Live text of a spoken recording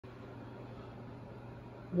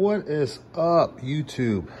What is up,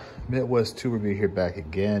 YouTube? Midwest Tuber here back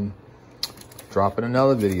again. Dropping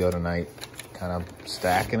another video tonight. Kind of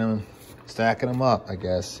stacking them up, I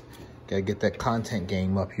guess. Gotta get that content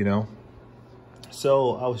game up, you know.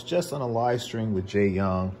 So I was just on a live stream with Jay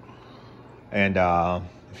Young. And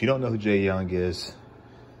if you don't know who Jay Young is,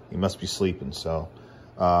 he must be sleeping. So,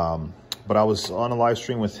 but I was on a live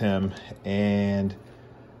stream with him, and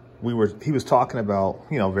he was talking about,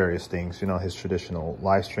 you know, various things, you know, his traditional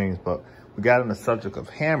live streams, but we got on the subject of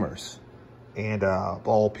hammers and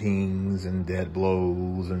ball pings and dead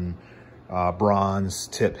blows and bronze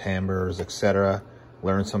tip hammers, etc.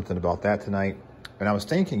 Learned something about that tonight. And I was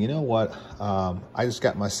thinking, you know what? I just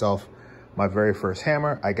got myself my very first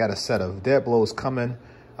hammer. I got a set of dead blows coming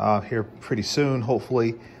here pretty soon,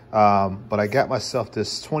 hopefully. But I got myself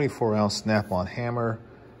this 24-ounce snap-on hammer.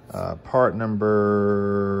 Part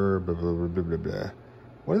number, blah, blah, blah, blah, blah.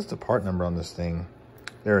 What is the part number on this thing?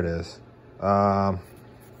 There it is. HBB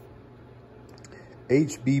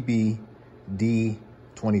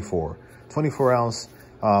D24. 24-ounce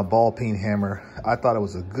ball peen hammer. I thought it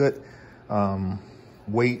was a good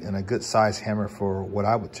weight and a good size hammer for what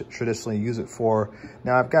I would traditionally use it for.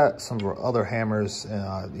 Now I've got some other hammers,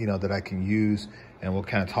 you know, that I can use, and we'll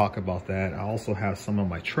kind of talk about that. I also have some in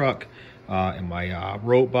my truck. In my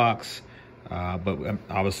road box, but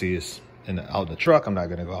obviously it's out in the truck. I'm not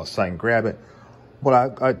going to go outside and grab it,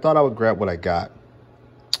 but I thought I would grab what I got.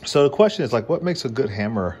 So the question is, like, what makes a good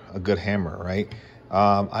hammer, right?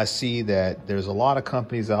 I see that there's a lot of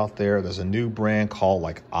companies out there. There's a new brand called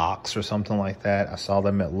like Ox or something like that. I saw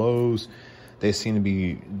them at Lowe's. They seem to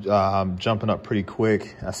be jumping up pretty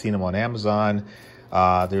quick. I've seen them on Amazon.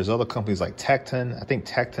 There's other companies like Tekton. I think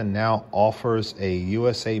Tekton now offers a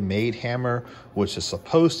USA made hammer, which is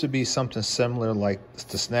supposed to be something similar like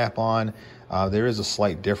the Snap-on. There is a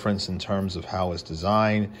slight difference in terms of how it's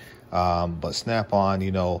designed. But Snap-on,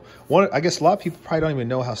 you know, I guess a lot of people probably don't even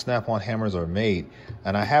know how Snap-on hammers are made.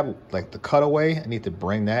 And I have like the cutaway. I need to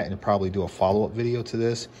bring that and probably do a follow-up video to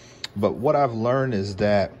this. But what I've learned is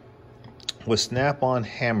that with Snap-on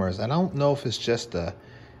hammers, I don't know if it's just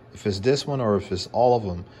if it's this one or if it's all of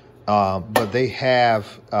them, but they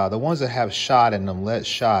have the ones that have shot in them, lead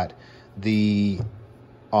shot, the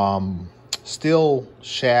steel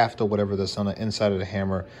shaft or whatever that's on the inside of the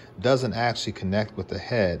hammer doesn't actually connect with the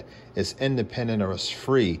head. It's independent or it's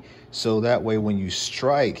free. So that way when you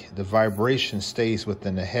strike, the vibration stays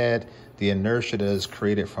within the head. The inertia that is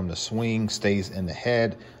created from the swing stays in the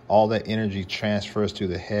head. All that energy transfers to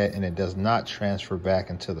the head, and it does not transfer back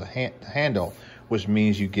into the handle, which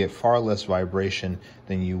means you get far less vibration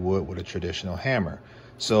than you would with a traditional hammer.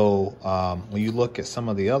 So when you look at some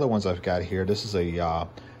of the other ones I've got here, this is a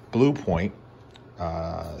Bluepoint.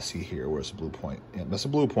 Let's see here, where's the Bluepoint? Yeah, that's a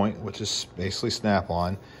Bluepoint, which is basically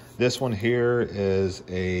Snap-on. This one here is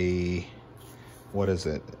a, what is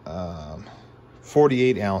it?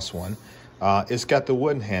 48-ounce one. It's got the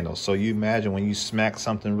wooden handle. So you imagine when you smack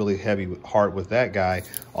something really heavy hard with that guy,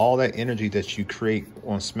 all that energy that you create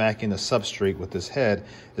on smacking the substrate with this head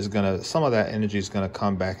is some of that energy is gonna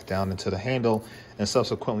come back down into the handle, and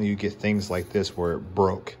subsequently you get things like this where it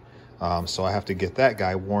broke. So I have to get that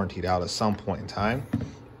guy warrantied out at some point in time.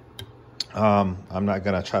 I'm not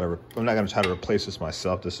gonna try to replace this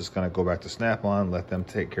myself. This is gonna go back to Snap-on, let them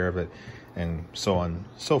take care of it, and so on and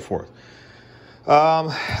so forth.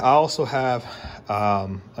 I also have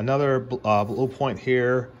another Bluepoint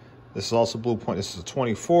here. This is also Bluepoint. This is a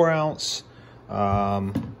 24-ounce,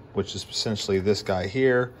 which is essentially this guy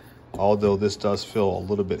here. Although this does feel a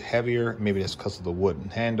little bit heavier, maybe that's because of the wooden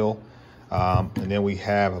handle. And then we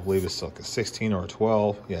have, I believe it's like a 16 or a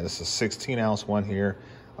 12. Yeah, this is a 16-ounce one here.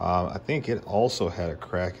 I think it also had a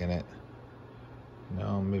crack in it.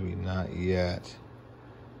 No, maybe not yet.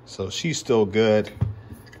 So she's still good.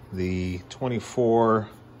 The 24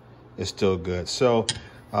 is still good. So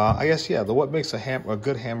I guess, yeah, what makes a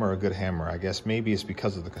good hammer a good hammer? I guess maybe it's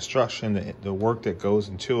because of the construction, the work that goes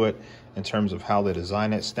into it in terms of how they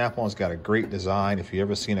design it. Snap-on's got a great design. If you've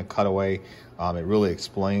ever seen a cutaway, it really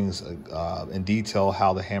explains in detail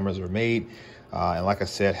how the hammers are made. And like I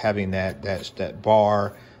said, having that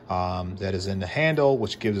bar that is in the handle,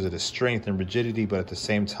 which gives it a strength and rigidity, but at the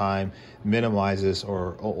same time minimizes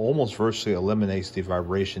or almost virtually eliminates the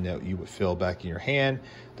vibration that you would feel back in your hand,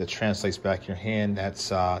 that translates back in your hand.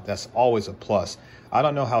 That's always a plus. I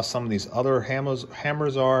don't know how some of these other hammers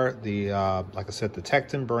are. Like I said, the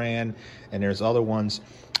Tekton brand, and there's other ones.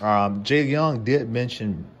 Jay Young did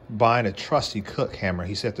mention buying a Trusty Cook hammer.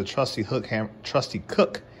 He said the Trusty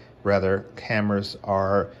Cook hammers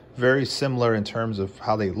are very similar in terms of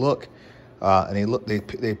how they look. and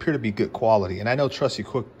they appear to be good quality. And I know Trusty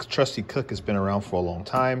Cook has been around for a long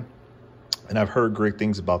time, and I've heard great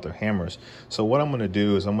things about their hammers. So what I'm going to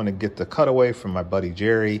do is I'm going to get the cutaway from my buddy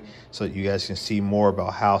Jerry so that you guys can see more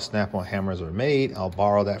about how Snap-on hammers are made. I'll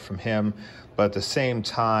borrow that from him. But at the same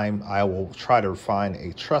time, I will try to find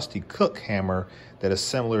a Trusty Cook hammer that is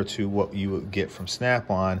similar to what you would get from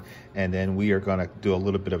Snap-on. And then we are going to do a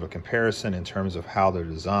little bit of a comparison in terms of how they're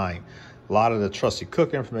designed. A lot of the Trusty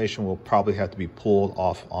Cook information will probably have to be pulled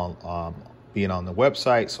off on being on the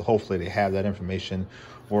website. So hopefully they have that information.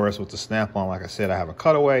 Whereas with the Snap-on, like I said, I have a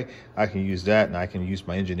cutaway. I can use that, and I can use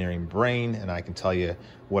my engineering brain, and I can tell you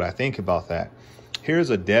what I think about that.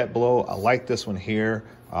 Here's a dead blow. I like this one here.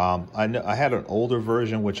 I had an older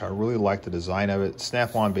version, which I really like the design of it.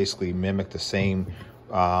 Snap-on basically mimicked the same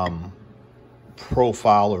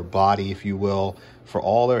profile or body, if you will, for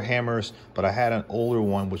all their hammers, but I had an older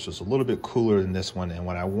one which was a little bit cooler than this one, and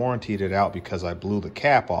when I warrantied it out because I blew the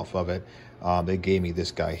cap off of it, they gave me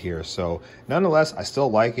this guy here. So nonetheless, I still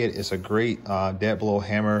like it. It's a great dead blow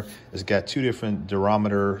hammer. It's got two different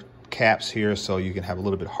durometer caps here, so you can have a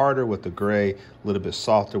little bit harder with the gray, a little bit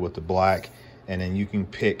softer with the black, and then you can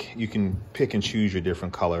pick and choose your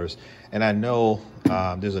different colors. And I know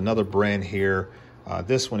there's another brand here.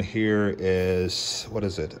 This one here is, what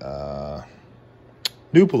is it?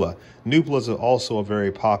 Nupula. Nupula is also a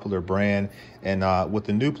very popular brand, and with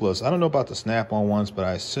the Nupulas, I don't know about the Snap-on ones, but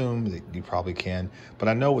I assume that you probably can. But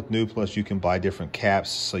I know with Nupulas you can buy different caps,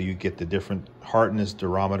 so you get the different hardness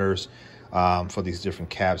durometers for these different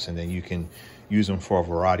caps, and then you can use them for a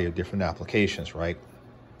variety of different applications, right?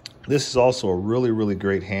 This is also a really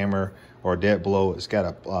great hammer or dead blow. It's got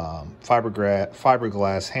a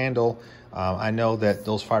fiberglass handle. I know that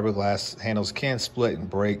those fiberglass handles can split and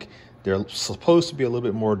break. They're supposed to be a little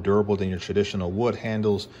bit more durable than your traditional wood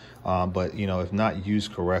handles, but you know, if not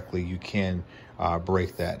used correctly, you can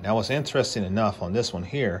break that. Now, what's interesting enough on this one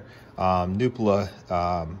here, Nupula,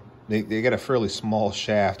 they got a fairly small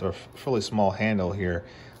shaft or fairly small handle here,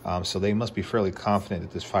 so they must be fairly confident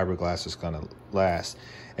that this fiberglass is going to last.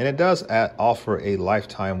 And it does offer a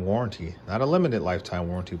lifetime warranty, not a limited lifetime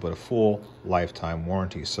warranty, but a full lifetime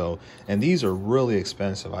warranty. So, and these are really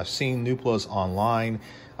expensive. I've seen Nupulas online.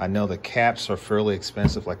 I know the caps are fairly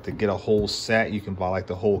expensive. Like to get a whole set, you can buy like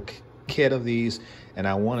the whole kit of these. And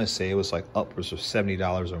I want to say it was like upwards of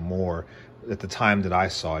 $70 or more at the time that I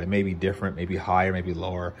saw it. It may be different, maybe higher, maybe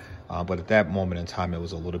lower. But at that moment in time, it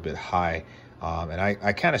was a little bit high. And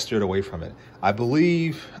I kind of steered away from it. I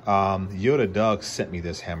believe Yoda Doug sent me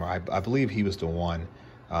this hammer. I believe he was the one.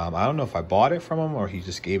 I don't know if I bought it from him or he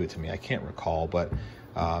just gave it to me. I can't recall. But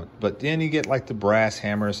then you get like the brass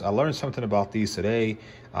hammers. I learned something about these today.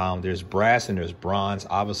 There's brass and there's bronze.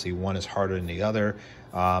 Obviously, one is harder than the other.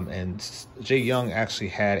 And Jay Young actually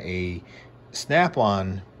had a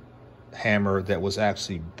Snap-on hammer that was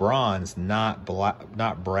actually bronze, not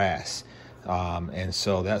brass. And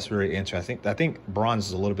so that's very interesting. I think bronze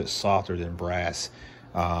is a little bit softer than brass.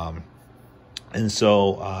 And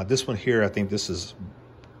so this one here, I think this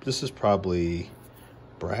is probably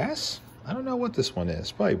brass. I don't know what this one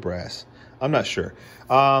is. Probably brass. I'm not sure.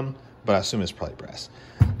 But I assume it's probably brass.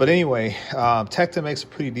 But anyway, Tekton makes a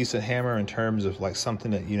pretty decent hammer in terms of like something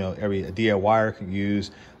that, you know, every DIYer could use.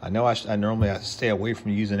 I know I normally stay away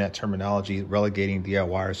from using that terminology, relegating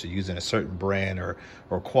DIYers to using a certain brand or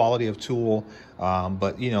quality of tool.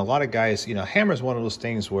 But, you know, a lot of guys, you know, hammer is one of those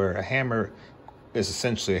things where a hammer is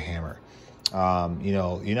essentially a hammer. You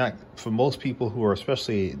know, you're not, for most people who are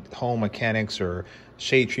especially home mechanics or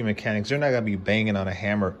shade tree mechanics, they're not going to be banging on a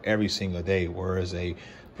hammer every single day, whereas a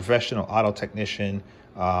professional auto technician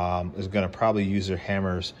is going to probably use their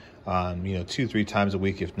hammers, you know, 2-3 times a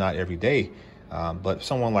week, if not every day. But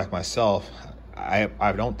someone like myself,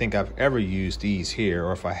 I don't think I've ever used these here,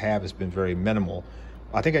 or if I have, it's been very minimal.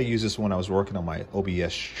 I think I used this when I was working on my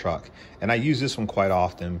OBS truck, and I use this one quite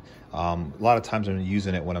often. A lot of times I'm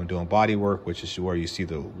using it when I'm doing body work, which is where you see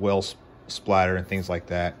the well splatter and things like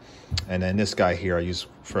that. And then this guy here I use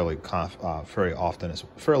fairly often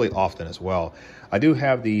as well. I do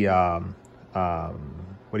have the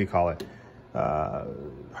what do you call it?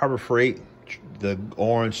 Harbor Freight, the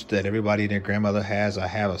orange that everybody and their grandmother has. I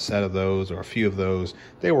have a set of those or a few of those.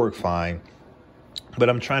 They work fine, but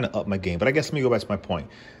I'm trying to up my game. But I guess let me go back to my point.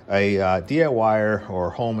 A DIYer or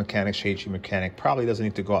home mechanic, shade tree mechanic probably doesn't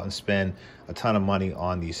need to go out and spend a ton of money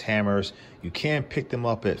on these hammers. You can pick them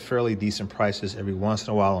up at fairly decent prices every once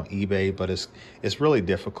in a while on eBay, but it's really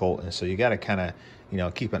difficult, and so you got to kind of, you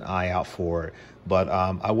know, keep an eye out for it. But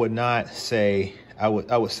I would not say, I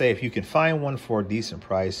would say if you can find one for a decent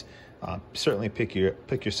price, certainly pick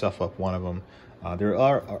yourself up one of them. There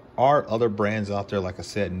are other brands out there. Like I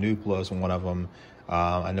said, Nupla is one of them.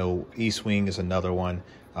 I know Eastwing is another one.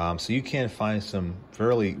 So you can find some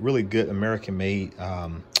really good American-made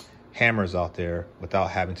hammers out there without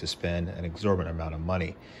having to spend an exorbitant amount of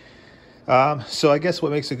money. So I guess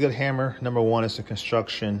what makes a good hammer, number one, is the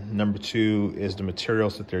construction. Number two is the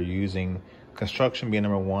materials that they're using. Construction being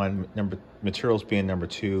number one, materials being number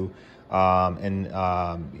two, and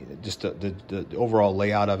just the overall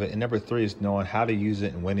layout of it. And number three is knowing how to use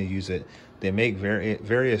it and when to use it. They make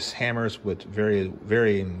various hammers with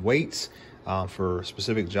varying weights for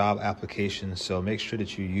specific job applications. So make sure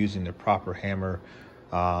that you're using the proper hammer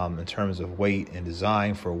in terms of weight and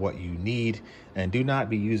design for what you need, and do not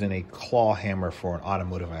be using a claw hammer for an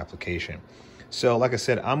automotive application. So like I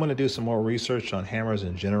said, I'm going to do some more research on hammers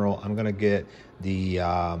in general. I'm going to get the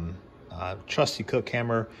trusty Cook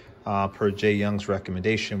hammer per Jay Young's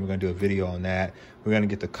recommendation. We're going to do a video on that. We're going to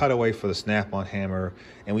get the cutaway for the snap-on hammer,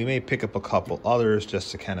 and we may pick up a couple others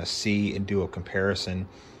just to kind of see and do a comparison.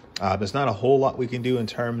 There's not a whole lot we can do in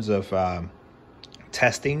terms of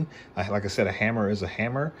testing. Like I said, a hammer is a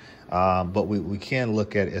hammer, but we can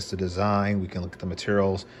look at it's the design, we can look at the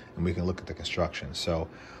materials, and we can look at the construction. So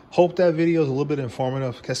hope that video is a little bit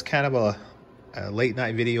informative. That's kind of a late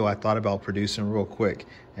night video I thought about producing real quick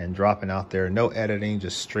and dropping out there. No editing,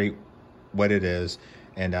 just straight what it is.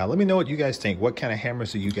 And let me know what you guys think. What kind of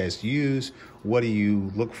hammers do you guys use? What do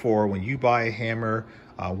you look for when you buy a hammer?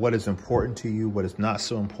 What is important to you? What is not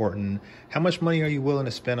so important? How much money are you willing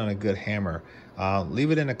to spend on a good hammer?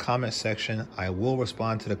 Leave it in the comment section. I will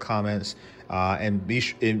respond to the comments, and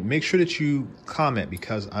make sure that you comment,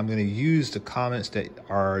 because I'm going to use the comments that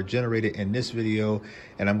are generated in this video,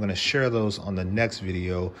 and I'm going to share those on the next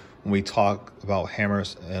video when we talk about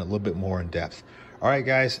hammers a little bit more in depth. All right,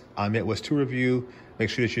 guys, I'm It Was To Review. Make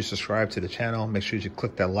sure that you subscribe to the channel. Make sure that you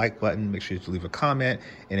click that like button. Make sure that you leave a comment.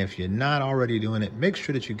 And if you're not already doing it, make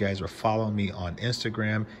sure that you guys are following me on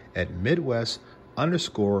Instagram at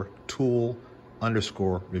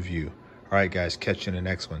Midwest_tool_review. All right, guys, catch you in the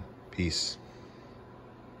next one. Peace.